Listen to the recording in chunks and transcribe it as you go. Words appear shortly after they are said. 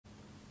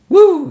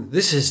Woo!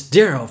 This is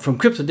Daryl from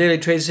Crypto Daily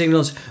Trade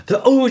Signals,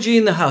 the OG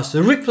in the house,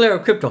 the Ric Flair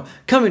of crypto,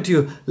 coming to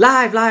you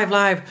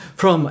live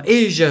from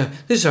Asia.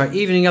 This is our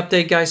evening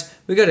update, guys.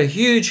 We got a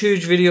huge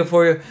video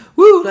for you.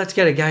 Woo! Let's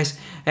get it, guys.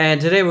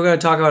 And today we're going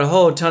to talk about a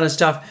whole ton of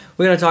stuff.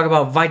 We're going to talk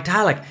about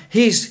Vitalik.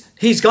 He's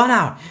gone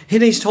out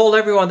and he's told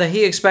everyone that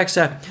he expects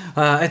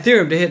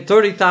Ethereum to hit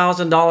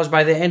 $30,000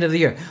 by the end of the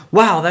year.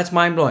 Wow, that's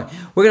mind-blowing.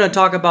 We're going to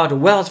talk about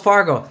Wells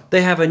Fargo.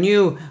 They have a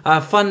new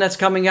fund that's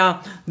coming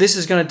out. This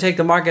is going to take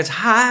the markets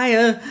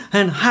higher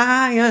and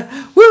higher.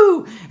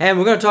 Woo! And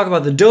we're going to talk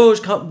about the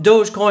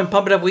Dogecoin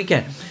Pump It Up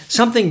weekend.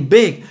 Something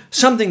big,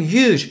 something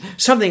huge,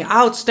 something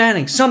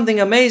outstanding, something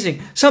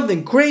amazing,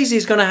 something crazy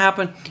is going to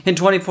happen in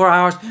 24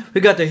 hours.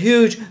 We got the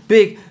huge,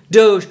 big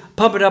Doge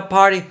Pump It Up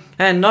party.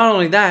 And not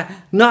only that,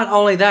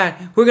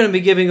 we're going to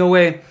be giving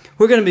away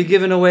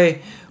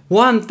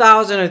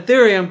 1,000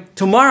 Ethereum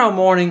tomorrow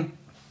morning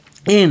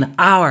in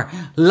our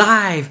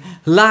live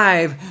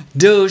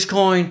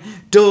Dogecoin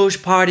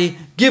Doge party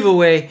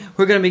giveaway.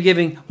 We're going to be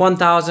giving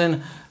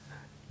 1,000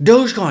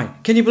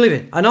 Dogecoin. Can you believe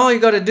it? And all you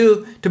got to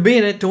do to be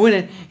in it, to win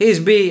it, is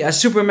be a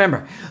super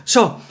member.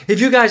 So if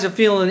you guys are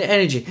feeling the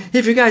energy,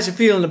 if you guys are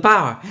feeling the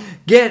power,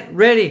 get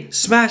ready,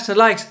 smash the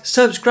likes,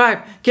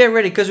 subscribe, get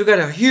ready, because we got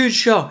a huge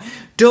show.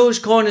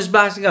 Dogecoin is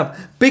blasting up,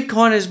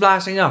 Bitcoin is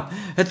blasting up,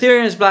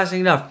 Ethereum is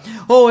blasting up,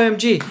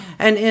 OMG,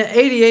 and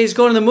ADA is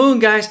going to the moon,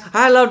 guys.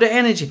 I love the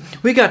energy.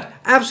 We got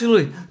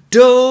absolutely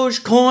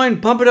Dogecoin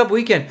Pump It Up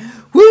weekend.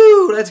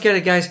 Woo! Let's get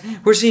it, guys.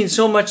 We're seeing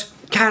so much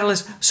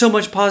catalyst, so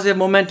much positive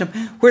momentum.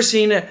 We're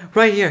seeing it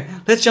right here.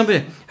 Let's jump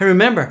in. And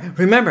remember,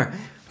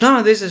 none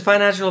of this is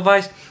financial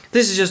advice.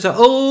 This is just an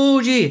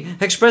OG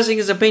expressing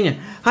his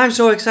opinion. I'm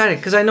so excited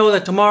because I know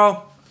that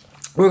tomorrow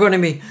we're going to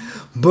be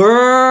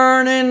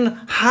burning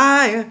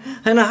higher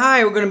and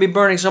higher. We're going to be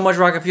burning so much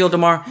rocket fuel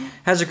tomorrow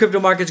as the crypto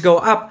markets go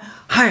up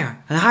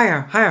higher and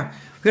higher.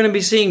 We're going to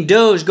be seeing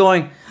Doge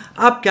going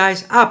up,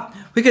 guys, up.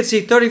 We could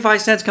see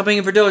 35 cents coming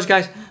in for Doge,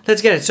 guys.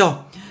 Let's get it.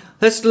 So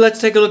let's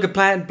take a look at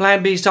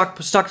Plan B stock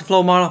to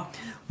flow model.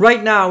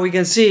 Right now we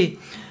can see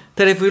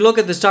that if we look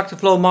at the stock to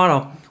flow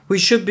model, we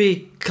should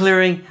be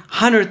clearing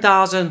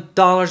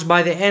 $100,000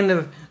 by the end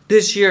of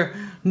this year.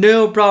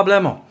 No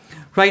problemo.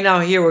 Right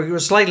now here we're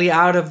slightly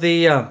out of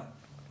the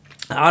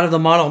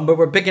model, but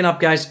we're picking up,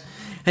 guys.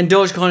 And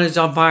Dogecoin is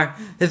on fire,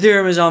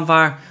 Ethereum is on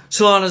fire,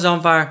 Solana is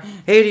on fire,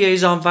 ADA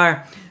is on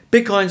fire,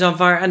 Bitcoin's on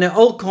fire, and the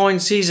altcoin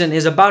season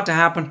is about to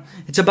happen.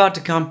 It's about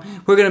to come.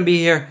 We're going to be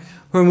here,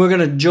 and we're going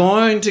to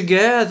join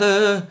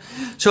together.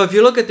 So if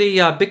you look at the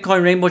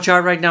Bitcoin rainbow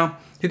chart right now,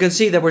 you can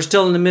see that we're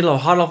still in the middle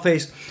of hodl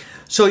phase.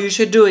 So you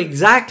should do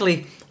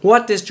exactly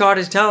what this chart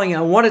is telling you,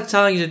 and what it's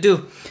telling you to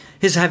do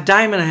is have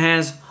diamond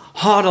hands,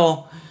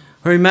 hodl.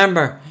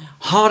 Remember,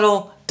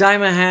 hodl,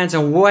 diamond hands,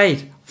 and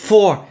wait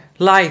for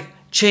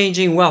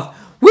life-changing wealth.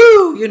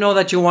 Woo! You know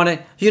that you want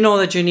it. You know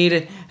that you need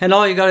it. And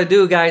all you got to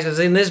do, guys, is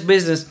in this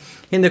business,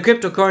 in the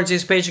cryptocurrency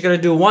space, you got to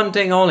do one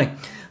thing only.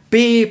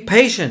 Be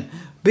patient.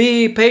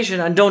 Be patient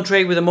and don't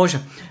trade with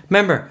emotion.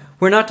 Remember,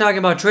 we're not talking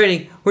about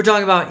trading. We're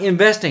talking about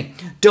investing.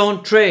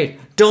 Don't trade.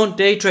 Don't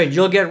day trade.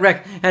 You'll get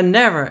wrecked. And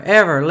never,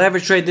 ever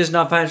leverage trade. This is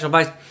not financial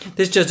advice.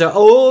 This is just an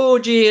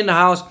OG in the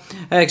house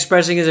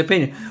expressing his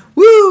opinion.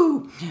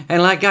 Woo!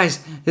 And like,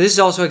 guys, this is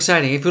also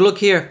exciting. If you look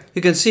here,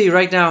 you can see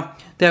right now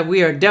that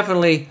we are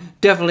definitely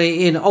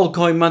in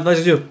altcoin month.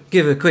 Let's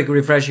give it a quick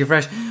refresh.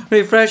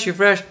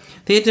 The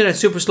internet's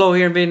super slow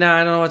here in Vietnam.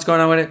 I don't know what's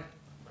going on with it.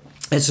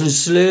 It's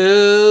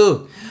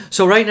slow.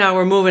 So right now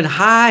we're moving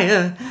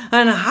higher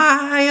and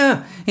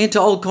higher into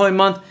altcoin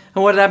month.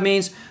 And what that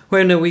means,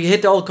 when we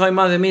hit the altcoin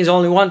month, it means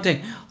only one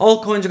thing.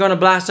 Altcoins are going to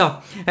blast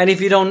off. And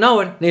if you don't know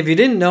it, and if you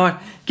didn't know it,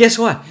 guess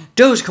what?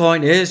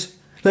 Dogecoin is,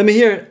 let me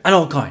hear it, an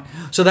altcoin.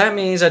 So that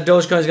means that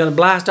Dogecoin is going to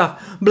blast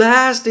off.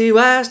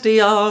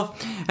 Blasty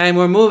off. And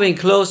we're moving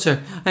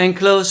closer and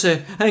closer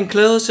to an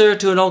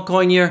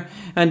altcoin year.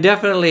 And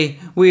definitely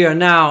we are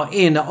now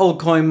in the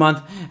altcoin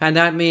month. And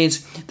that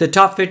means the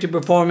top 50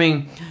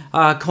 performing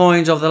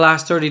coins of the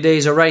last 30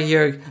 days are right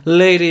here,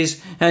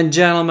 ladies and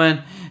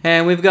gentlemen.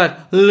 And we've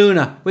got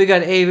Luna, we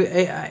got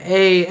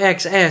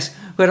AXS,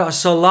 we got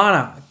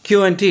Solana,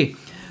 QNT.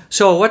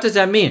 So what does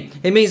that mean?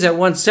 It means that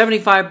once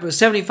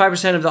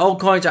 75% of the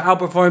altcoins are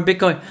outperforming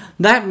Bitcoin,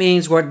 that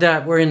means we're in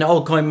the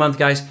altcoin month,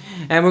 guys.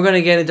 And we're going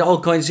to get into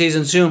altcoin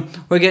season soon.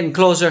 We're getting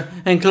closer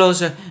and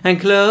closer and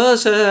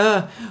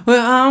closer.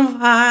 We're on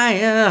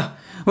fire.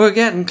 We're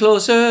getting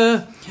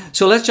closer.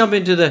 So let's jump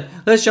into the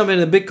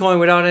Bitcoin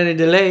without any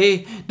delay.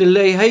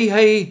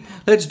 Hey,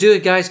 let's do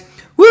it, guys.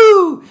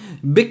 Woo!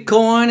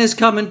 Bitcoin is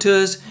coming to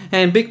us,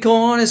 and we're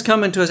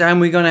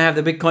going to have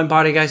the Bitcoin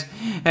party, guys.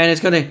 And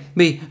it's going to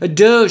be a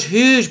Doge,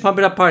 huge pump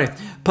it up party.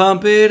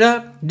 Pump it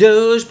up,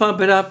 Doge,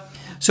 pump it up.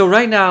 So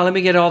right now, let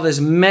me get all this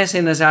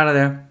messiness out of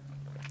there.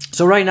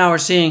 So right now we're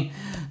seeing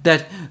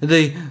that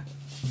the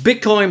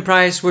Bitcoin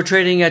price, we're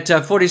trading at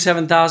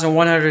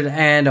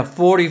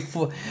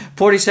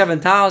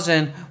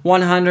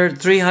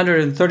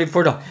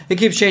 $47,134. It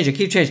keeps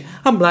changing,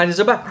 I'm blind as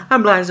a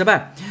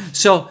bat.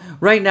 So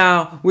right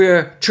now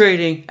we're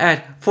trading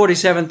at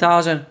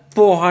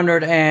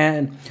 47,400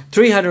 and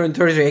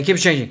 333. It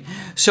keeps changing.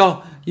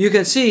 So you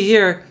can see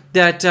here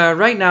that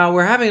right now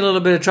we're having a little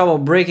bit of trouble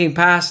breaking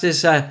past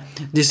this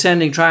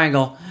descending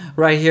triangle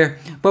right here,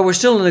 but we're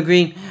still in the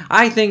green.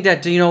 I think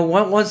that, you know,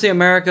 once the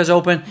Americas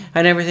open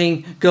and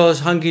everything goes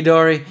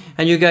hunky-dory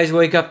and you guys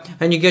wake up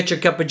and you get your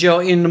cup of joe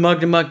in the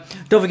mug,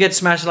 don't forget to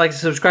smash the like and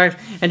subscribe,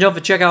 and don't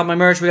forget to check out my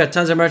merch. We got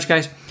tons of merch,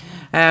 guys.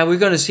 We're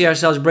going to see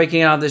ourselves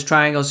breaking out of this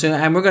triangle soon,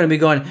 and we're going to be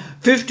going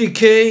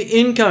 50K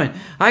incoming.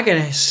 I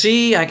can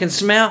see, I can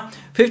smell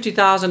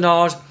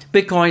 $50,000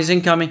 Bitcoin is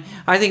incoming.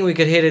 I think we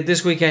could hit it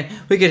this weekend.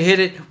 We could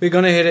hit it. We're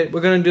going to hit it. We're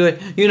going to do it.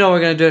 You know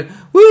we're going to do it.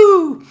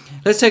 Woo!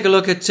 Let's take a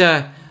look at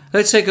Ethereum.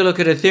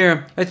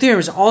 Ethereum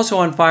is also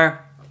on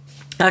fire.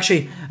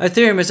 Actually,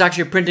 Ethereum is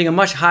actually printing a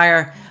much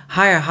higher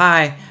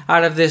high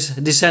out of this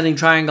descending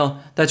triangle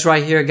that's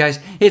right here, guys.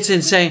 It's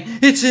insane.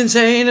 It's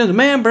insane in the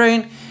man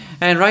brain.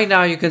 And right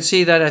now you can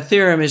see that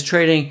Ethereum is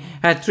trading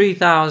at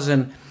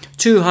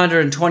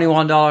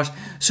 $3,221.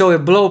 So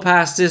it blow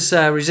past this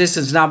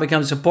resistance, now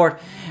becomes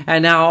support.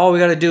 And now all we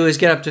got to do is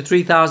get up to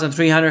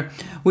 3,300.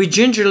 We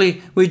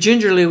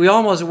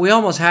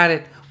almost had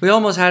it. We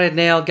almost had it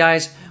nailed,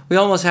 guys. We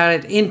almost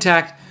had it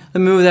intact.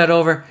 Let me move that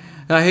over.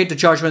 I hate to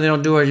charge when they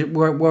don't do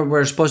what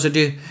we're supposed to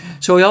do.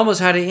 So we almost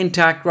had it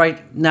intact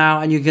right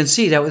now, and you can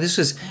see that this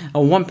is a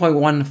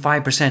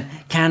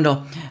 1.15%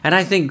 candle. And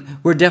I think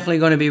we're definitely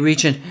going to be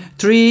reaching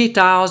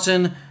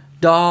 $3,000,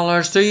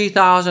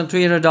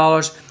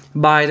 $3,300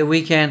 by the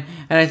weekend.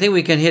 And I think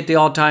we can hit the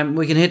all-time,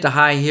 we can hit the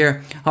high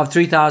here of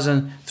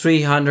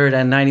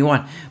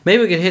 3,391.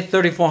 Maybe we can hit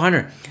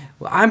 3,400.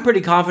 I'm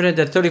pretty confident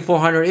that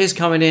 3,400 is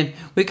coming in.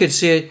 We could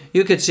see it.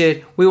 You could see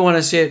it. We want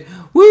to see it.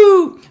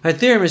 Woo!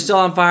 Ethereum is still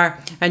on fire.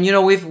 And you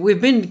know,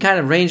 we've been kind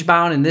of range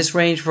bound in this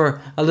range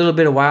for a little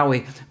bit of while.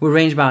 We were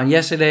range bound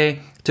yesterday,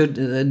 to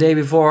the day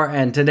before,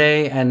 and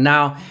today, and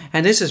now.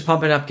 And this is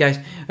pumping up, guys.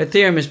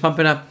 Ethereum is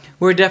pumping up.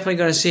 We're definitely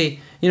going to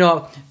see, you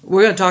know,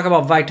 we're going to talk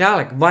about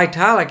Vitalik.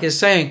 Vitalik is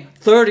saying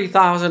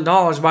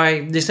 $30,000 by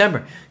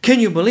December. Can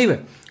you believe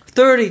it?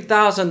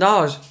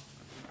 $30,000.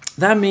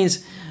 That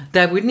means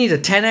that we need a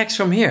 10x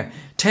from here.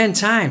 10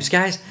 times,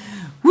 guys.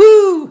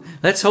 Woo!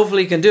 Let's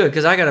hopefully can do it,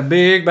 because I got a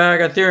big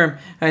bag of Ethereum,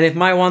 and if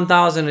my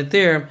 1,000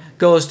 Ethereum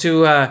goes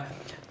to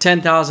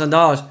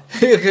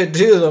 $10,000, you could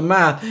do the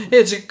math.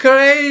 It's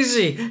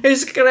crazy.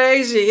 It's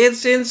crazy.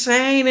 It's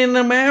insane in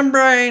the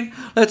membrane.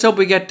 Let's hope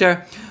we get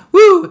there.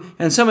 Woo!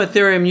 And some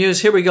Ethereum news.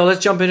 Here we go.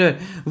 Let's jump into it.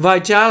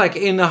 Vitalik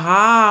in the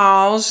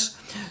house.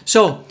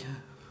 So,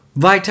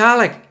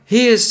 Vitalik,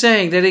 he is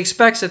saying that he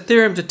expects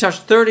Ethereum to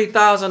touch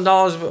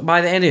 $30,000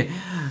 by the end of the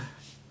year.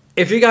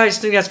 If you guys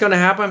think that's going to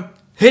happen,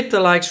 hit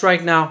the likes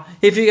right now.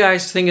 If you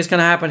guys think it's going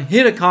to happen,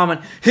 hit a comment.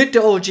 Hit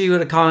the OG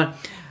with a comment.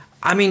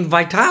 I mean,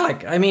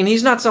 Vitalik, I mean,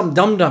 he's not some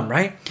dum-dum,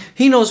 right?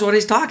 He knows what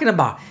he's talking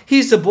about.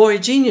 He's the boy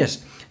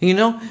genius, you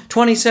know?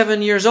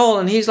 27 years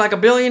old, and he's like a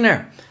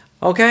billionaire.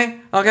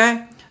 Okay?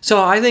 Okay?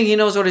 So I think he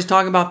knows what he's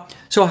talking about.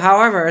 So,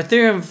 however,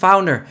 Ethereum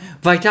founder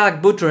Vitalik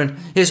Buterin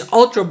is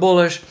ultra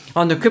bullish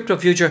on the crypto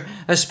future,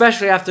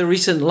 especially after the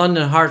recent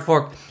London hard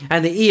fork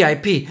and the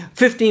EIP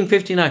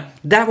 1559.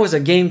 That was a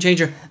game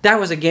changer. That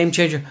was a game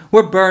changer.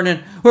 We're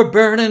burning the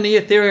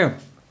Ethereum.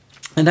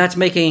 And that's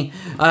making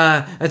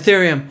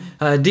Ethereum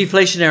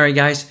deflationary,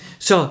 guys.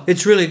 So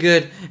it's really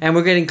good, and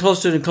we're getting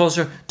closer and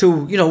closer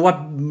to, you know,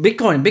 what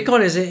Bitcoin.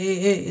 Bitcoin is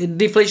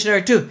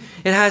deflationary too.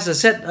 It has a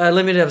set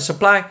limit of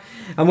supply,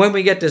 and when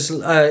we get this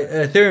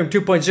Ethereum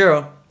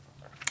 2.0,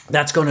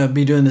 that's going to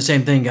be doing the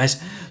same thing, guys.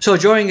 So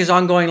during his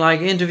ongoing like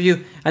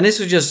interview, and this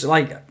was just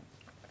like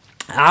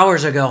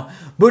hours ago,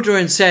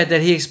 Buterin said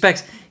that he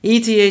expects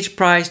ETH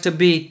price to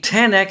be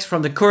 10x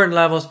from the current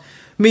levels,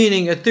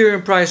 meaning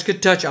Ethereum price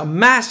could touch a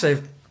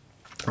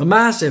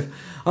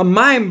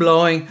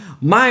mind-blowing,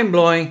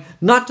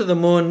 not to the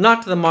moon,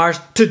 not to the Mars,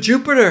 to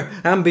Jupiter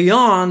and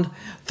beyond,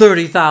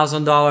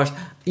 $30,000.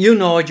 You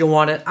know it, you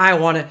want it, I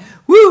want it.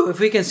 Woo! If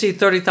we can see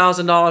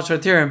 $30,000 for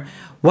Ethereum,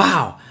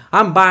 wow!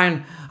 I'm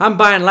buying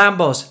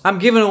Lambos. I'm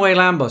giving away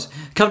Lambos.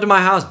 Come to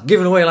my house,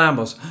 giving away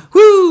Lambos.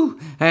 Woo!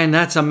 And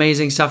that's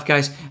amazing stuff,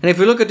 guys. And if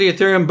we look at the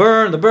Ethereum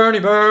burn, the Bernie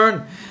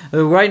burn,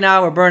 right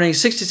now we're burning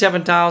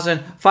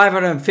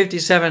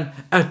 67,557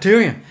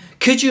 Ethereum.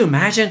 Could you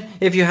imagine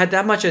if you had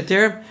that much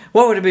Ethereum?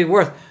 What would it be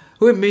worth?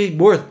 It would be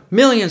worth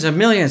millions and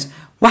millions.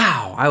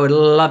 Wow, I would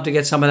love to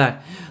get some of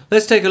that.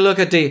 Let's take a look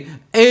at the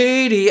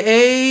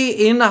ADA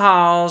in the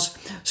house.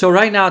 So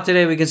right now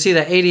today we can see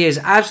that ADA is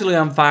absolutely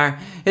on fire.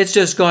 It's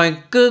just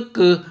going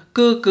cuckoo,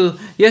 cuckoo.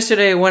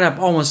 Yesterday it went up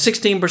almost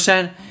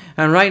 16%.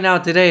 And right now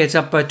today it's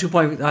up by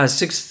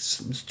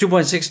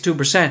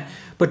 2.62%.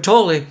 But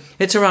totally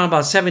it's around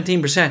about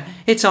 17%.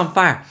 It's on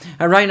fire.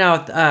 And right now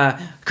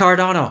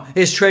Cardano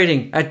is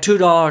trading at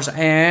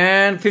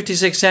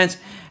 $2.56.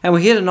 And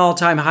we hit an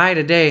all-time high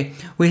today.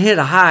 We hit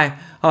a high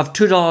of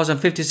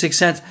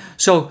 $2.56.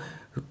 So,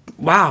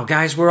 wow,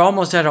 guys, we're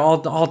almost at an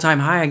all-time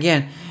high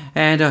again.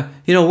 And,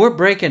 you know, we're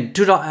breaking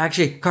 $2.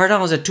 Actually,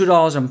 Cardano's at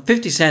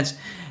 $2.50.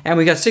 And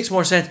we got 6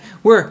 more cents.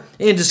 We're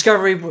in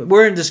discovery.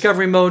 We're in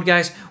discovery mode,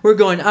 guys. We're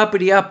going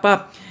uppity up,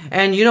 up.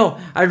 And, you know,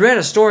 I read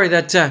a story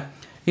that,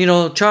 you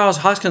know, Charles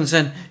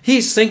Hoskinson,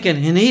 he's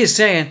thinking and he is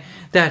saying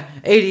that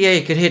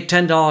ADA could hit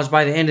 $10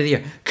 by the end of the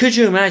year. Could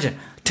you imagine?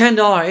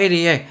 $10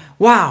 ADA.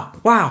 Wow,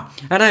 wow.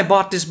 And I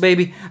bought this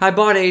baby. I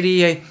bought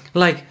ADA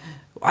like,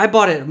 I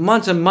bought it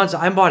months and months.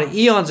 I bought it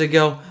eons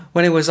ago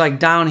when it was like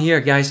down here,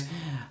 guys.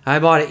 I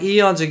bought it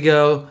eons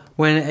ago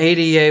when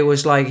ADA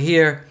was like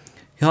here.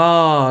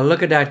 Oh,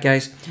 look at that,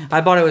 guys. I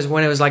bought it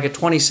when it was like at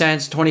 20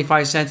 cents,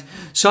 25 cents.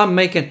 So I'm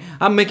making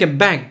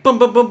bank. Boom,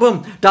 boom, boom,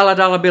 boom.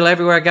 Dollar bill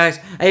everywhere, guys.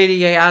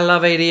 ADA, I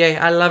love ADA.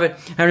 I love it.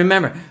 And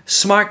remember,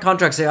 smart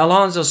contracts,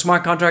 Alonzo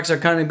smart contracts are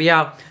going to be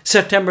out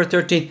September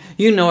 13th.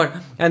 You know it.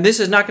 And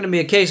this is not going to be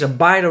a case of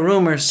buy the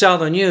rumor, sell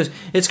the news.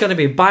 It's going to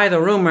be buy the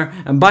rumor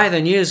and buy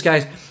the news,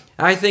 guys.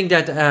 I think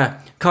that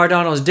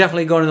Cardano is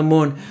definitely going to the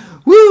moon.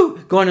 Woo!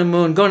 Going to the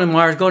moon, going to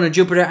Mars, going to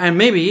Jupiter, and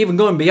maybe even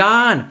going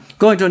beyond,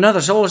 going to another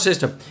solar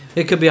system.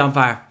 It could be on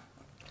fire.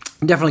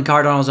 Definitely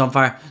Cardano's on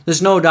fire.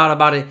 There's no doubt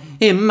about it.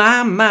 In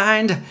my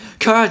mind,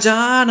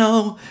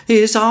 Cardano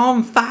is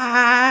on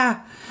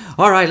fire.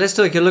 All right, let's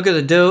take a look at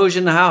the Doge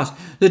in the house.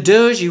 The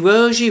Doge,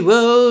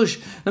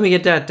 Woj. Let me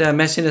get that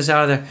messiness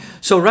out of there.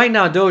 So right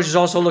now, Doge is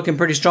also looking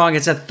pretty strong.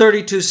 It's at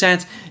 32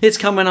 cents. It's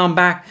coming on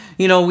back.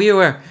 You know, we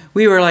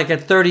were like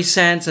at 30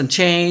 cents and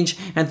change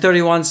and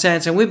 31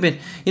 cents. And we've been,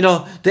 you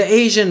know, the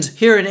Asians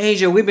here in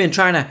Asia, we've been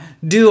trying to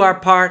do our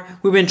part.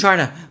 We've been trying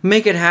to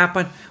make it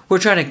happen. We're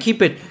trying to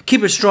keep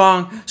it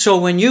strong. So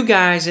when you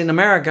guys in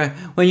America,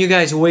 when you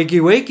guys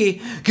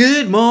wakey,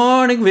 good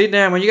morning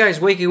Vietnam, when you guys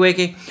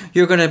wakey,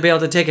 you're going to be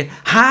able to take it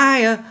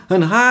higher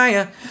and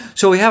higher.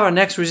 So we have our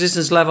next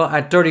resistance level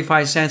at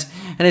 35 cents.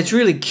 And it's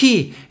really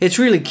key. It's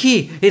really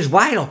key. It's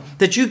vital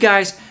that you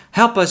guys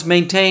help us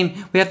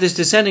maintain. We have this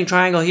descending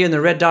triangle here in the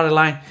red dotted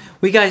line.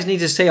 We guys need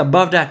to stay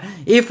above that.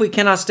 If we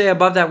cannot stay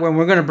above that, when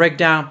we're going to break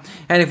down,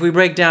 and if we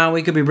break down,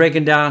 we could be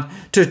breaking down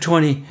to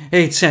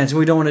 28 cents.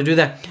 We don't want to do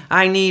that.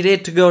 I need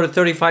it to go to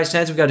 35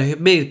 cents. We got a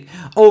big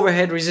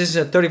overhead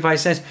resistance at 35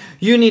 cents.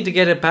 You need to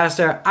get it past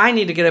there. I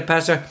need to get it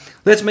past there.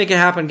 Let's make it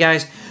happen,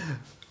 guys.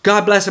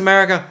 God bless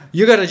America.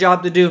 You got a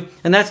job to do,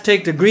 and that's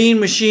take the green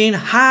machine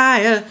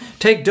higher,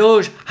 take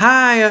Doge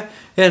higher,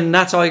 and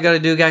that's all you got to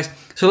do, guys.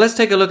 So let's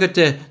take a look at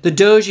the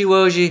Doji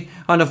Woji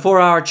on the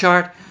 4-hour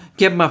chart.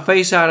 Get my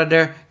face out of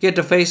there. Get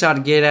the face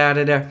out. Get out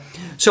of there.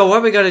 So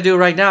what we got to do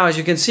right now, as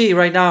you can see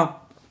right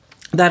now,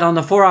 that on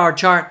the 4-hour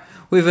chart,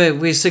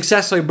 we've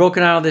successfully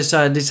broken out of this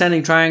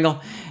descending triangle,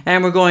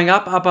 and we're going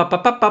up, up, up,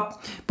 up, up,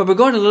 up. But we're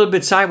going a little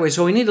bit sideways,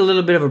 so we need a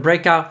little bit of a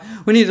breakout.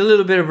 We need a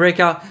little bit of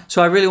breakout.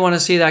 So I really want to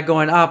see that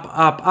going up,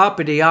 up,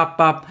 uppity, up,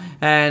 up.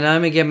 And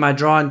let me get my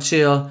drawn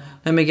tool.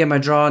 Let me get my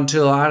drawn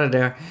tool out of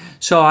there.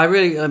 So I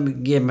really, let me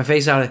get my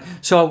face out of it.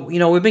 So, you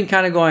know, we've been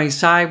kind of going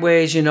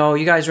sideways, you know,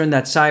 you guys are in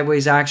that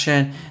sideways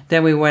action.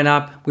 Then we went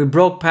up, we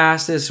broke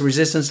past this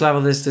resistance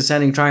level, this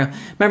descending triangle.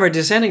 Remember,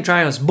 descending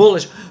triangle is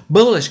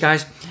bullish,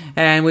 guys.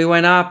 And we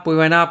went up, we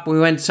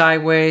went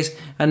sideways,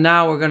 and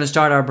now we're going to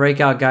start our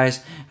breakout,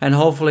 guys. And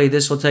hopefully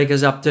this will take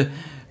us up to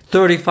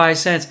 35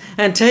 cents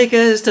and take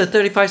us to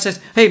 35 cents.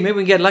 Hey, maybe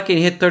we can get lucky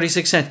and hit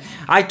 36 cents.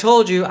 I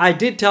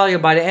did tell you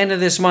by the end of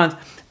this month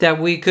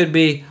that we could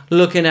be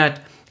looking at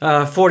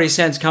 40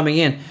 cents coming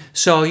in.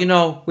 So, you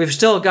know, we've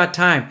still got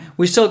time.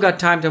 We still got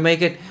time to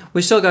make it.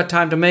 We still got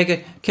time to make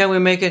it. Can we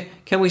make it?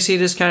 Can we see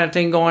this kind of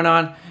thing going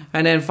on?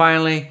 And then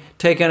finally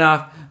taking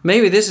off.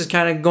 Maybe this is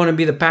kind of going to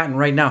be the pattern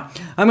right now.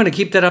 I'm going to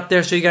keep that up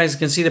there so you guys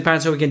can see the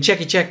pattern so we can check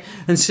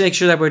and make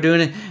sure that we're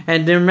doing it.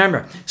 And then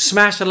remember,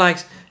 smash the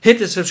likes, hit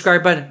the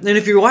subscribe button. And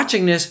if you're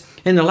watching this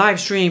in the live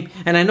stream,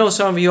 and I know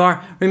some of you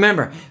are,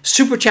 remember,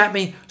 super chat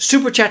me,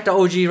 super chat the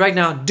OG right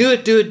now. Do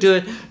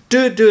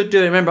it.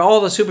 Remember,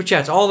 all the super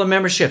chats, all the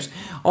memberships,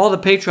 all the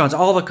Patreons,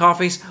 all the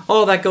coffees,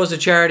 all that goes to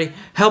charity.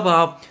 Help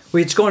out.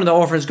 It's going to the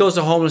orphans, goes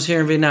to homeless here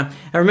in Vietnam.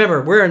 And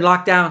remember, we're in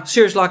lockdown,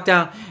 serious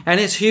lockdown, and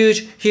it's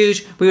huge.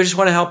 We just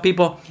want to help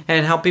people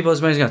and help people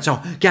as many as we can.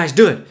 So, guys,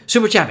 do it.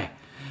 Super chat me.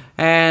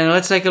 And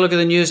let's take a look at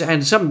the news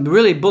and some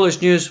really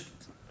bullish news.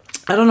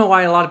 I don't know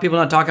why a lot of people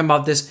are not talking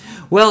about this.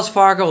 Wells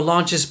Fargo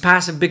launches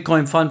passive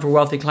Bitcoin fund for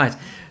wealthy clients.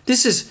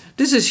 This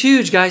is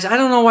huge, guys. I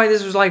don't know why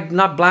this was like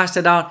not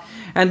blasted out.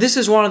 And this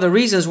is one of the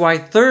reasons why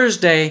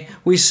Thursday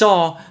we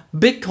saw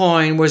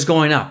Bitcoin was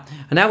going up.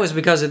 And that was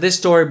because of this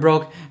story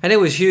broke, and it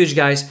was huge,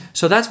 guys.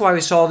 So that's why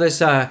we saw this.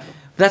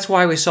 That's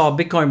why we saw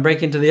Bitcoin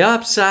break into the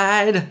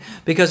upside,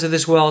 because of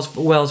this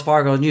Wells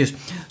Fargo news.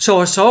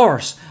 So a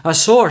source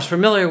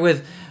familiar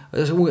with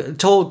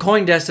told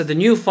CoinDesk that the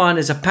new fund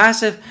is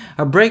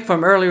a break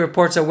from early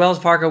reports that Wells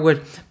Fargo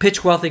would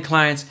pitch wealthy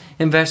clients,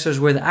 investors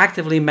with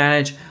actively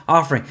managed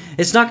offering.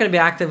 It's not going to be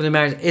actively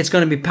managed, it's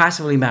going to be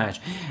passively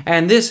managed.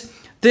 And this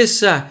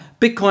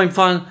Bitcoin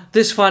fund.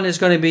 This fund is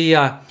going to be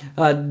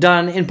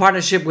done in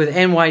partnership with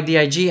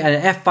NYDIG,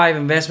 and F5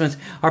 Investments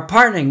are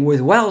partnering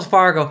with Wells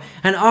Fargo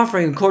and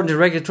offering, according to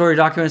regulatory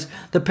documents,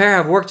 the pair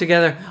have worked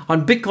together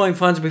on Bitcoin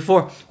funds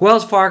before.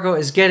 Wells Fargo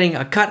is getting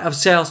a cut of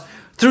sales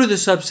through the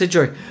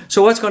subsidiary.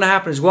 So what's going to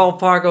happen is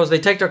Wells Fargo, they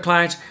take their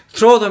clients,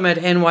 throw them at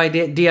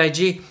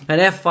NYDIG and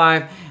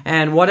F5,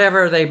 and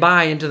whatever they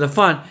buy into the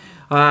fund,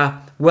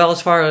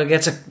 Wells Fargo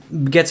gets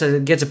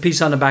a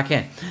piece on the back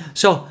end.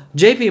 So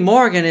JP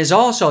Morgan is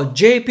also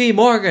JP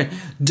Morgan,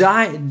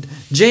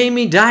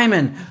 Jamie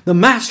Dimon, the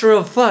master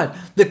of FUD,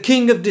 the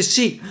king of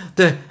deceit,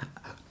 the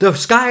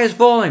sky is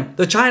falling,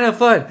 the China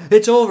FUD,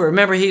 it's over.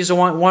 Remember, he's the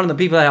one of the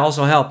people that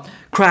also helped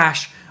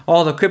crash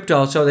all the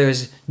crypto. So there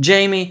was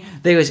Jamie,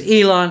 there was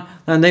Elon,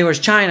 and there was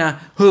China,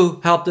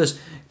 who helped us,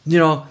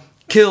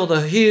 kill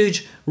the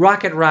huge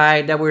rocket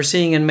ride that we're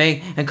seeing in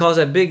May and cause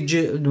a big,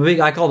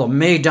 I call the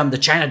May dump, the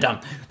China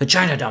dump.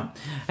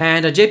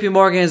 And JP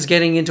Morgan is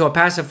getting into a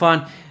passive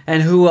fund,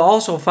 and who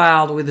also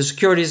filed with the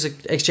Securities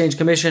Exchange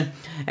Commission,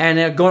 and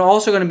they're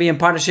also going to be in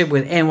partnership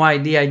with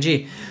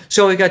NYDIG.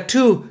 So we got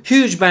two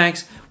huge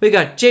banks. We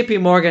got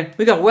JP Morgan,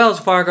 we got Wells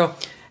Fargo,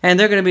 and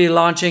they're going to be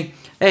launching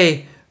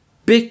a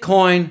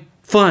Bitcoin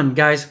fund,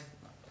 guys.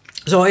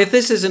 So if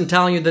this isn't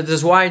telling you that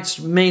there's wide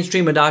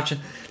mainstream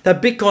adoption,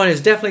 that Bitcoin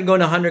is definitely going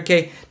to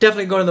 100K,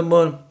 definitely going to the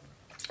moon.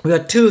 We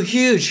got two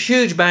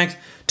huge banks,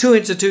 two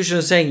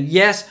institutions saying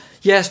yes,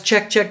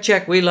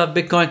 check, we love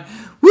Bitcoin.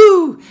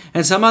 Woo!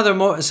 And some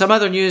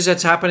other news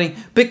that's happening.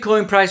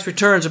 Bitcoin price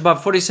returns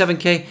above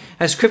 47K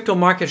as crypto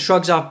market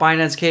shrugs off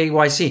Binance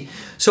KYC.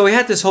 So we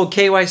had this whole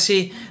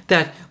KYC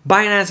that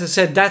Binance has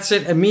said that's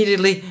it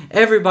immediately.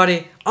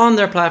 Everybody on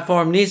their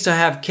platform needs to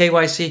have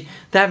KYC.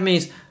 That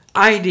means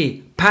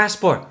ID,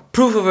 passport,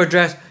 proof of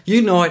address.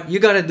 You know it. You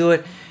got to do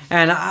it.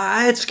 And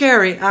it's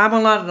scary.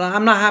 I'm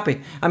not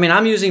happy. I mean,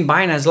 I'm using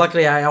Binance.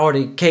 Luckily, I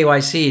already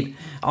KYC'd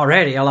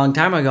already a long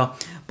time ago.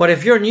 But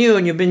if you're new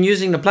and you've been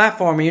using the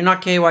platform and you're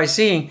not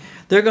KYCing,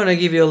 they're going to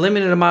give you a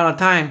limited amount of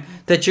time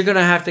that you're going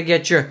to have to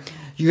get you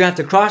have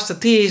to cross the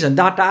T's and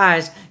dot the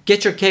I's,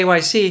 get your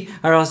KYC,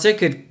 or else they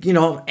could,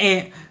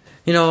 limit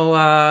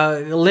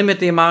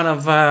the amount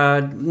of,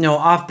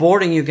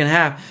 offboarding you can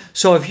have.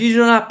 So if you do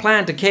not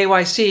plan to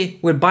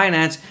KYC with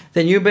Binance,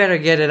 then you better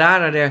get it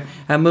out of there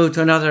and move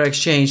to another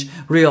exchange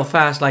real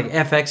fast, like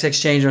FX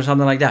Exchange or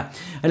something like that.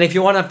 And if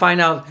you want to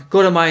find out,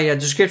 go to my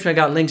description. I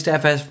got links to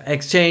FX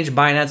Exchange,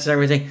 Binance, and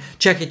everything.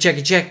 Check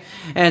it.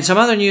 And some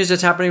other news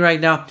that's happening right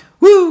now.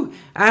 Woo!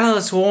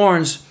 Analyst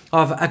warns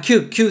of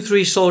acute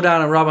Q3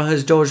 slowdown in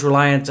Robinhood's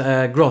Doge-reliant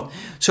growth.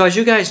 So as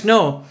you guys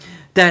know,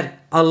 that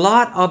a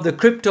lot of the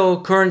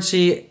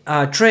cryptocurrency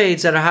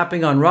trades that are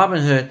happening on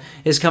Robinhood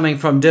is coming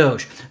from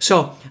Doge.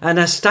 So an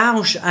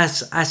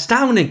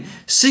astounding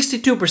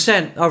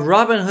 62% of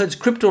Robinhood's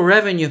crypto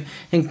revenue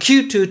in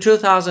Q2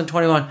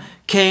 2021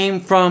 came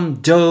from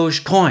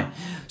Dogecoin.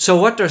 So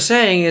what they're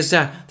saying is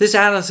that this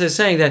analyst is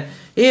saying that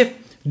if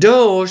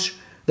Doge,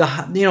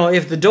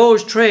 if the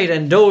Doge trade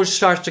and Doge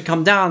starts to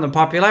come down in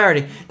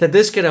popularity, that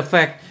this could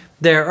affect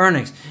their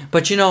earnings.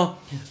 But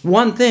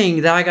one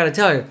thing that I got to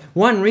tell you,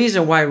 one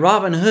reason why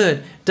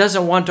Robinhood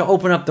doesn't want to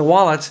open up the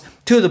wallets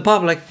to the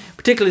public,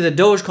 particularly the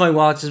Dogecoin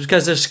wallets, is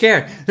because they're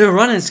scared. They're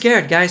running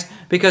scared, guys,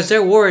 because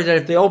they're worried that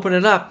if they open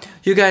it up,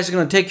 you guys are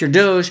going to take your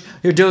Doge,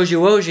 your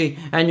Dogewoji,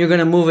 and you're going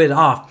to move it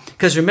off.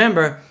 Because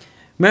remember,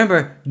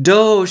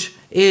 Doge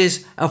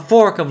is a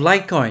fork of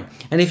Litecoin.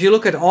 And if you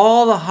look at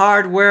all the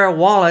hardware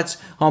wallets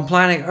on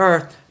planet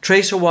Earth,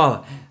 Tracer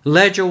wallet,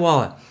 Ledger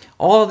wallet,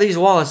 all of these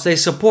wallets, they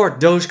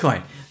support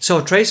Dogecoin.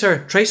 So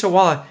Tracer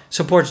wallet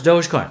supports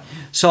Dogecoin.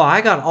 So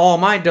I got all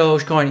my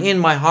Dogecoin in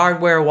my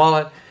hardware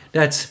wallet.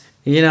 That's,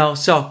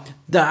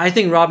 I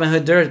think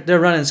Robinhood, they're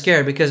running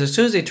scared, because as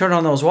soon as they turn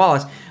on those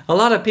wallets, a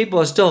lot of people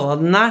are still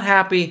not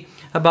happy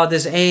about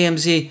this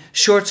AMZ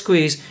short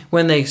squeeze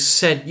when they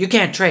said you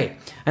can't trade.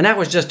 And that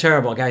was just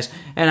terrible, guys.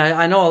 And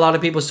I know a lot of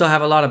people still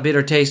have a lot of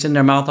bitter taste in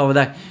their mouth over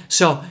that.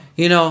 So,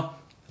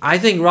 I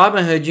think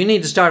Robinhood, you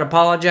need to start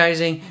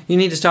apologizing. You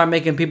need to start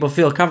making people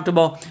feel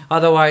comfortable.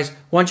 Otherwise,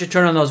 once you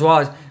turn on those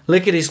wallets,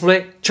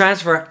 lickety-split,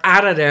 transfer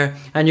out of there,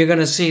 and you're going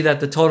to see that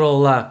the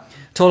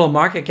total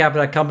market cap of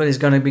that company is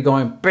going to be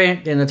going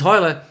bent in the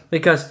toilet,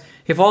 because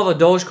if all the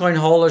Dogecoin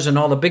holders and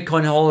all the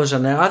Bitcoin holders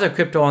and the other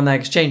crypto on that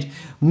exchange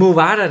move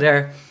out of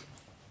there,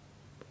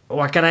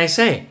 what can I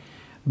say?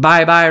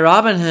 Bye-bye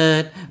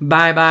Robinhood.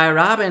 Bye-bye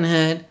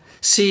Robinhood.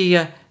 See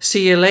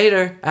you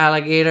later,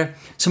 alligator.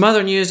 Some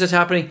other news that's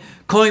happening.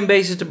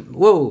 Coinbase is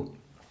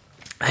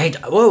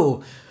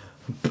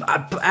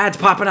ads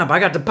popping up. I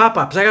got the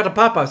pop-ups.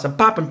 I'm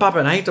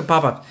popping. I hate the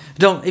pop-ups.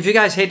 If you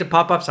guys hate the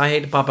pop-ups, I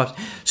hate the pop-ups.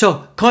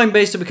 So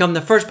Coinbase to become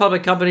the first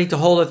public company to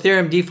hold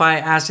Ethereum, DeFi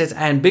assets,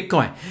 and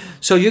Bitcoin.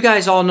 So you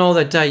guys all know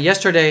that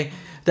today,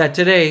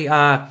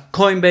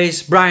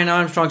 Coinbase, Brian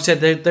Armstrong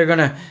said that they're going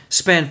to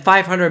spend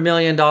 $500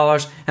 million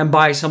and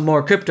buy some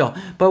more crypto.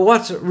 But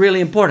what's really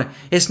important,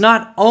 it's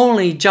not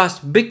only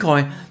just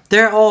Bitcoin.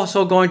 They're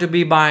also going to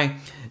be buying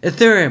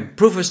Ethereum,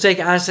 proof of stake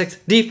assets,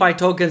 DeFi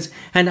tokens,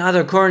 and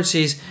other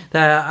currencies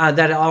that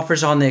it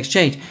offers on the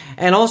exchange.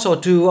 And also,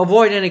 to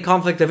avoid any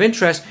conflict of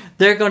interest,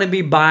 they're going to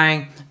be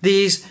buying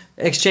these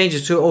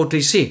exchanges to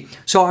OTC.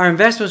 So our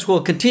investments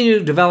will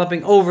continue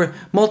developing over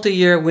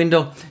multi-year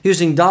window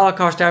using dollar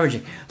cost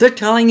averaging. They're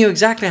telling you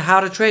exactly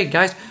how to trade,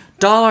 guys.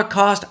 Dollar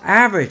cost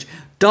average.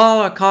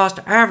 Dollar cost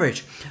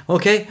average.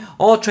 Okay,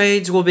 all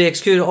trades will be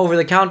executed over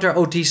the counter,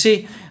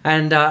 OTC,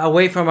 and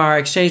away from our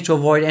exchange to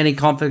avoid any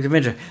conflict of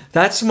interest.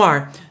 That's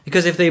smart,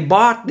 because if they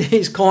bought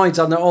these coins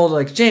on their old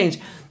exchange,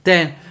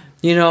 then,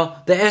 you know,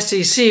 the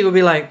SEC would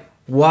be like,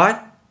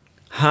 what?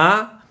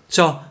 Huh?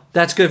 So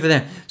that's good for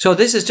them. So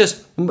this is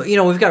just, you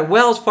know, we've got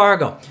Wells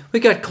Fargo, we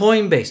got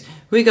Coinbase,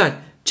 we got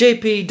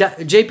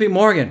JP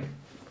Morgan.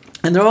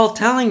 And they're all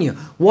telling you.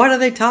 What are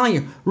they telling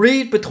you?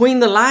 Read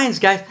between the lines,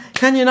 guys.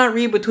 Can you not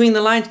read between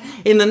the lines?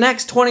 In the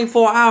next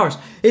 24 hours,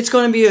 it's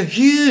going to be a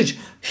huge,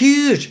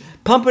 huge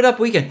pump it up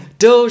weekend.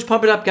 Doge,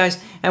 pump it up,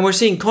 guys. And we're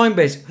seeing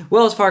Coinbase,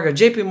 Wells Fargo,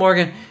 JP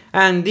Morgan,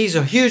 and these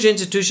are huge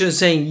institutions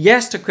saying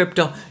yes to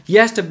crypto,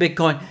 yes to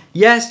Bitcoin,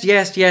 yes,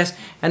 yes, yes.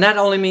 And that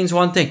only means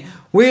one thing.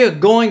 We're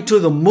going to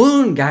the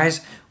moon,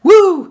 guys.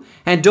 Woo!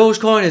 And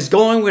Dogecoin is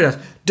going with us.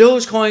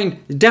 Dogecoin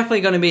is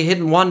definitely going to be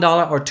hitting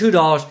 $1 or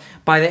 $2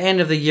 by the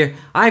end of the year.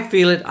 I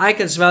feel it. I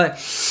can smell it.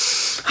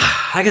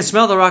 I can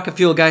smell the rocket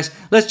fuel, guys.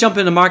 Let's jump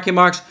into market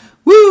marks.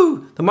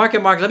 Woo! The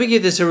market mark. Let me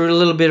give this a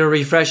little bit of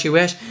refresh.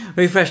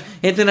 Refresh.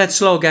 Internet's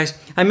slow, guys.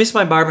 I miss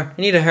my barber.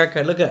 I need a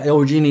haircut. Look at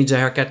OG needs a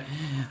haircut.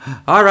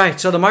 All right.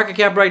 So the market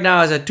cap right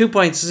now is at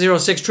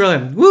 2.06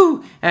 trillion.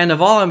 Woo! And the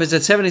volume is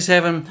at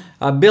 77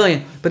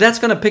 billion. But that's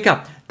going to pick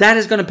up. That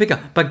is going to pick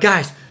up. But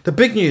guys, the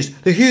big news,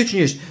 the huge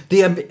news,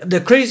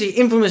 the crazy,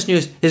 infamous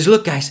news is,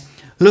 look, guys.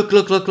 Look,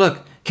 look, look,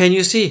 look. Can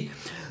you see?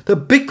 The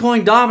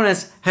Bitcoin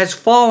dominance has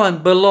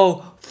fallen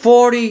below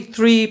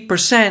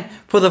 43%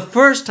 for the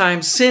first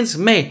time since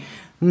May.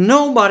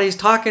 Nobody's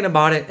talking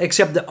about it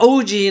except the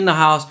OG in the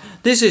house.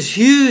 This is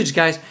huge,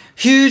 guys.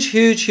 Huge,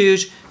 huge,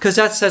 huge. Because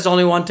that says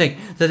only one thing.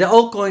 That the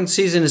altcoin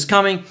season is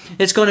coming.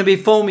 It's going to be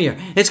foamier.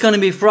 It's going to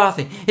be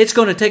frothy. It's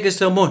going to take us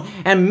to the moon.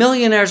 And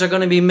millionaires are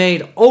going to be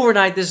made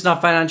overnight. This is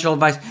not financial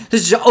advice.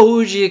 This is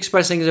OG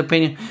expressing his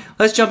opinion.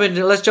 Let's jump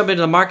into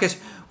the markets.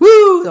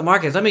 Woo! The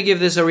markets. Let me give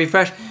this a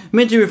refresh.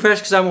 Minty refresh,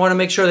 because I want to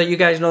make sure that you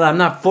guys know that I'm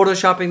not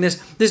photoshopping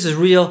this. This is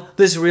real.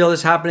 This is real.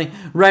 This is happening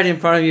right in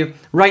front of you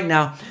right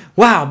now.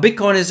 Wow.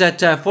 Bitcoin is at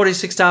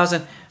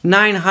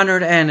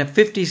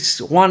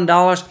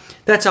 $46,951.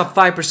 That's up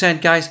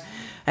 5%, guys.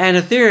 And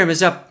Ethereum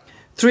is up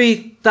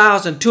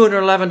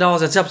 $3,211.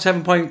 That's up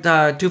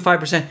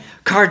 7.25%.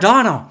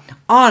 Cardano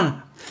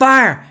on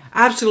fire.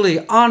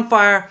 Absolutely on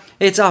fire.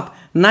 It's up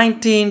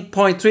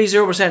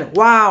 19.30%.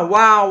 Wow,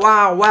 wow,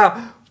 wow,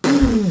 wow.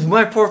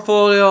 My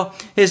portfolio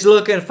is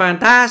looking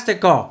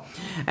fantastical.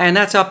 And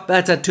that's up,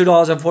 that's at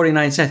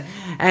 $2.49.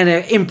 And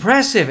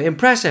impressive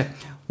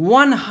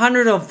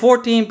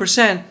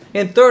 114%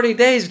 in 30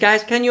 days,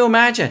 guys. Can you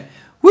imagine?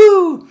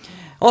 Woo!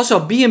 Also,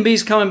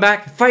 BNB's coming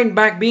back, fighting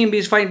back.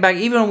 BNB's fighting back.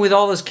 Even with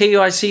all this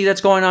KYC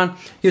that's going on,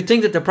 you'd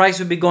think that the price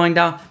would be going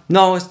down.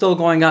 No, it's still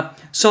going up.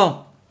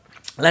 So,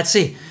 let's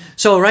see.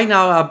 So, right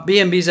now,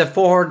 BNB's at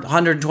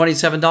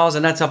 $427,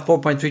 and that's up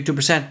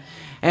 4.32%.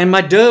 And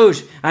my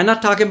Doge, I'm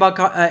not talking about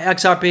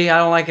XRP. I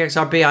don't like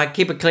XRP. I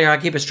keep it clear. I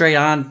keep it straight.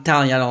 I'm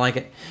telling you, I don't like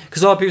it.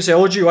 Because a lot of people say,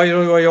 oh, gee, why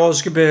you always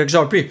skip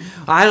XRP?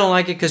 I don't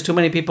like it because too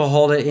many people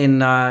hold it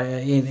in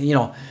you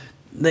know,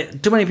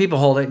 too many people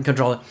hold it and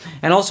control it.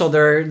 And also,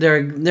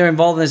 they're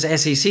involved in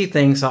this SEC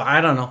thing, so I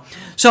don't know.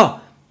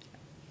 So,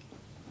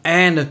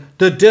 and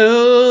the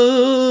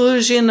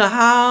Doge in the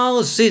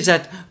house is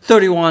at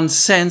 31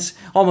 cents,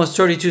 almost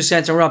 32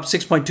 cents, and we're up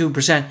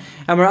 6.2%.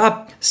 And we're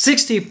up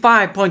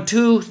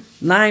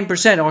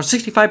 65.29% or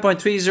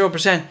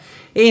 65.30%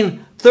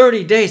 in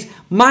 30 days.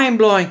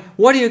 Mind-blowing.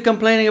 What are you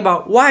complaining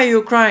about? Why are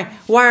you crying?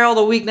 Why are all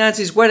the weak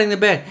Nancy's wetting the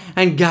bed?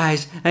 And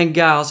guys and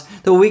gals,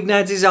 the weak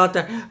Nancy's out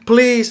there,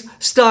 please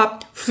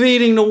stop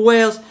feeding the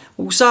whales.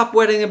 Stop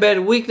wetting the bed.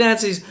 Weak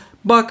Nancy's,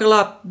 buckle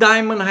up,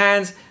 diamond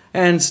hands,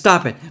 and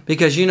stop it.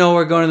 Because you know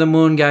we're going to the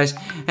moon, guys.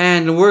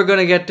 And we're going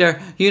to get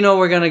there. You know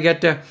we're going to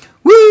get there.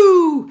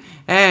 Woo!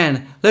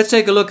 And let's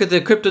take a look at the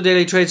Crypto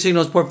Daily Trade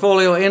Signals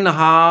portfolio in the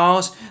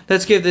house.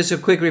 Let's give this a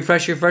quick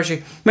refresher.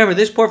 Remember,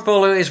 this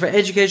portfolio is for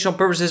educational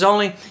purposes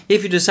only.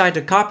 If you decide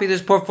to copy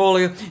this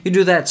portfolio, you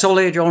do that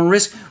solely at your own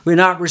risk. We're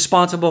not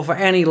responsible for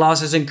any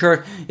losses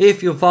incurred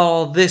if you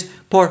follow this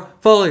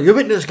portfolio. You've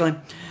been disclaimed.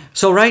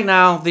 So right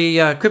now,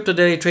 the Crypto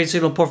Daily Trade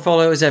Signal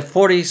portfolio is at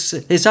 40.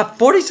 It's up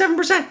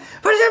 47%.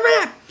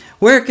 47%.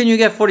 Where can you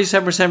get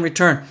 47%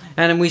 return?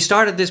 And we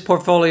started this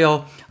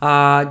portfolio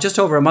just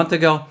over a month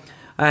ago.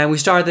 And we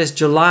started this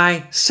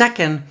July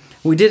 2nd.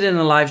 We did it in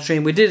a live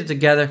stream. We did it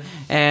together,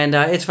 and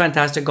it's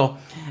fantastical.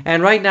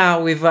 And right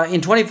now, we've in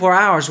 24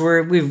 hours,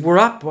 we're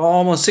up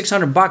almost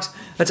 $600.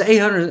 That's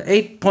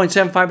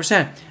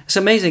 8.75%. It's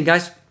amazing,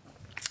 guys.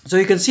 So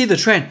you can see the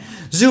trend.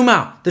 Zoom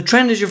out. The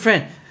trend is your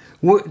friend.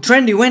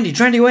 Trendy Wendy.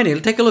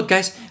 Take a look,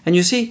 guys. And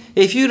you see,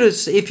 if you'd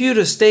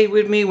have stayed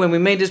with me when we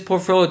made this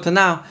portfolio to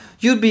now,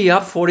 you'd be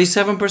up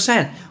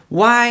 47%.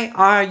 Why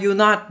are you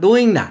not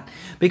doing that?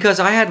 Because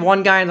I had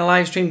one guy in the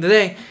live stream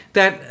today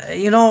that,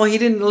 you know, he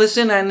didn't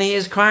listen and he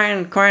is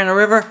crying a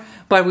river.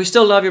 But we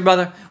still love you,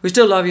 brother. We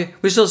still love you.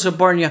 We're still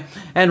supporting you.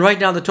 And right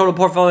now, the total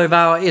portfolio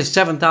value is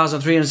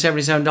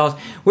 $7,377.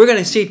 We're going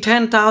to see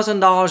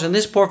 $10,000 in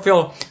this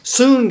portfolio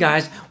soon,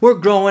 guys. We're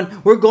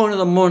growing. We're going to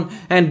the moon.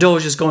 And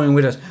Doge is going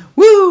with us.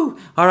 Woo!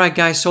 All right,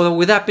 guys. So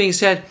with that being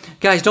said,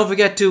 guys, don't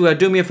forget to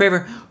do me a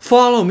favor.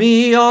 Follow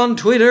me on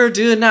Twitter.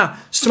 Do it now.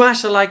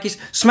 Smash the likes.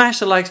 Smash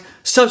the likes.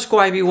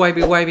 Subscribe,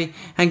 YB.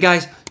 And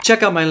guys,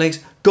 check out my links.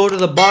 Go to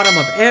the bottom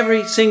of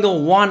every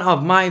single one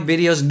of my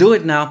videos. Do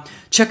it now.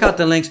 Check out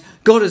the links.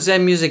 Go to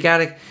Zen Music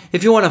Addict.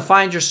 If you want to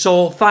find your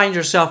soul, find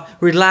yourself,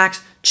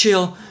 relax,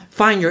 chill,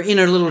 find your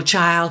inner little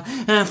child,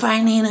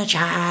 finding a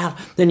child,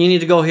 then you need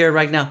to go here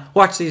right now.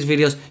 Watch these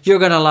videos. You're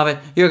going to love it.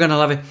 You're going to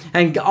love it.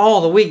 And all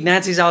the weak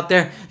Nancy's out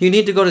there, you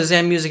need to go to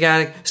Zen Music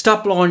Addict.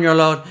 Stop blowing your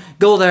load.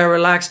 Go there,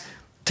 relax.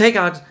 Take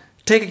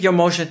your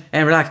emotion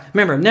and relax.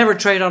 Remember, never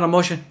trade on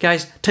emotion,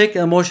 guys. Take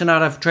the emotion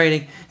out of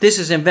trading. This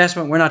is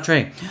investment. We're not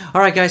trading.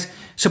 All right, guys.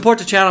 Support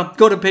the channel.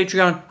 Go to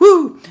Patreon.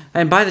 Woo!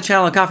 And buy the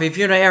channel a coffee. If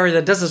you're in an area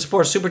that doesn't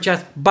support Super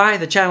Chats, buy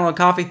the channel a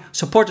coffee.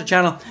 Support the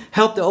channel.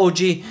 Help the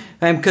OG.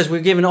 And because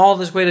we're giving all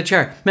this way to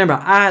charity. Remember,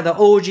 the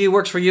OG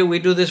works for you. We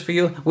do this for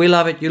you. We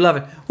love it. You love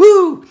it.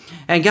 Woo!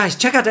 And guys,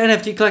 check out the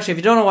NFT collection. If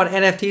you don't know what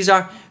NFTs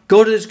are,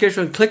 go to the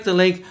description. Click the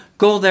link.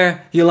 Go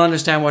there. You'll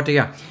understand what they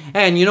are.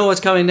 And you know what's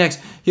coming next.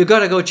 You got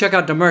to go check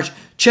out the merch.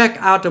 Check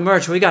out the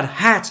merch. We got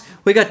hats.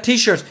 We got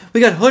t-shirts.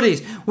 We got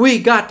hoodies. We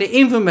got the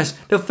infamous,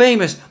 the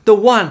famous, the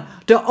one,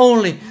 the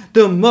only,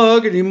 the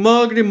muggity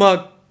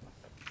mug.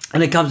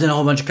 And it comes in a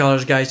whole bunch of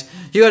colors, guys.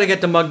 You got to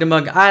get the mug.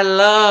 I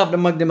love the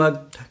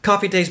mug.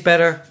 Coffee tastes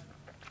better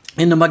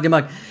in the mug.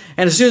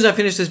 And as soon as I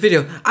finish this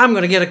video, I'm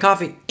going to get a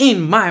coffee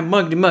in my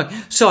mug.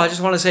 So I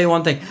just want to say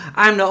one thing.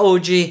 I'm the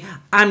OG.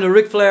 I'm the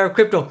Ric Flair of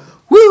crypto.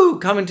 Woo!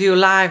 Coming to you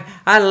live.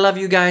 I love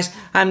you guys.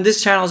 And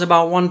this channel is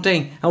about one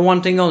thing and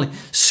one thing only.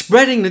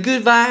 Spreading the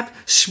good vibe,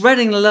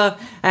 spreading the love.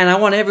 And I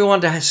want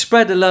everyone to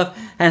spread the love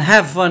and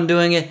have fun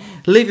doing it.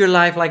 Live your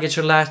life like it's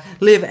your last.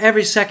 Live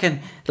every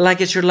second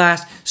like it's your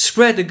last.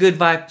 Spread the good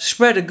vibe.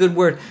 Spread the good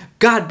word.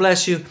 God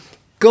bless you.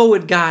 Go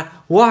with God.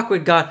 Walk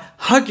with God.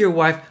 Hug your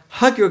wife.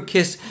 Hug your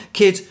kids.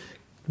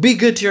 Be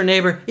good to your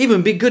neighbor.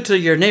 Even be good to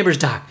your neighbor's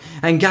dog.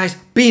 And guys,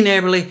 be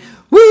neighborly.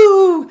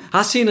 Woo!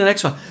 I'll see you in the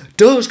next one.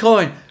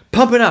 Dogecoin.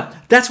 Pump it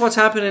up. That's what's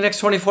happening in the next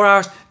 24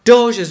 hours.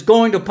 Doge is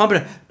going to pump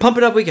it up. Pump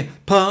it up weekend.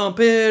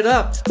 Pump it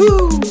up.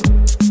 Woo!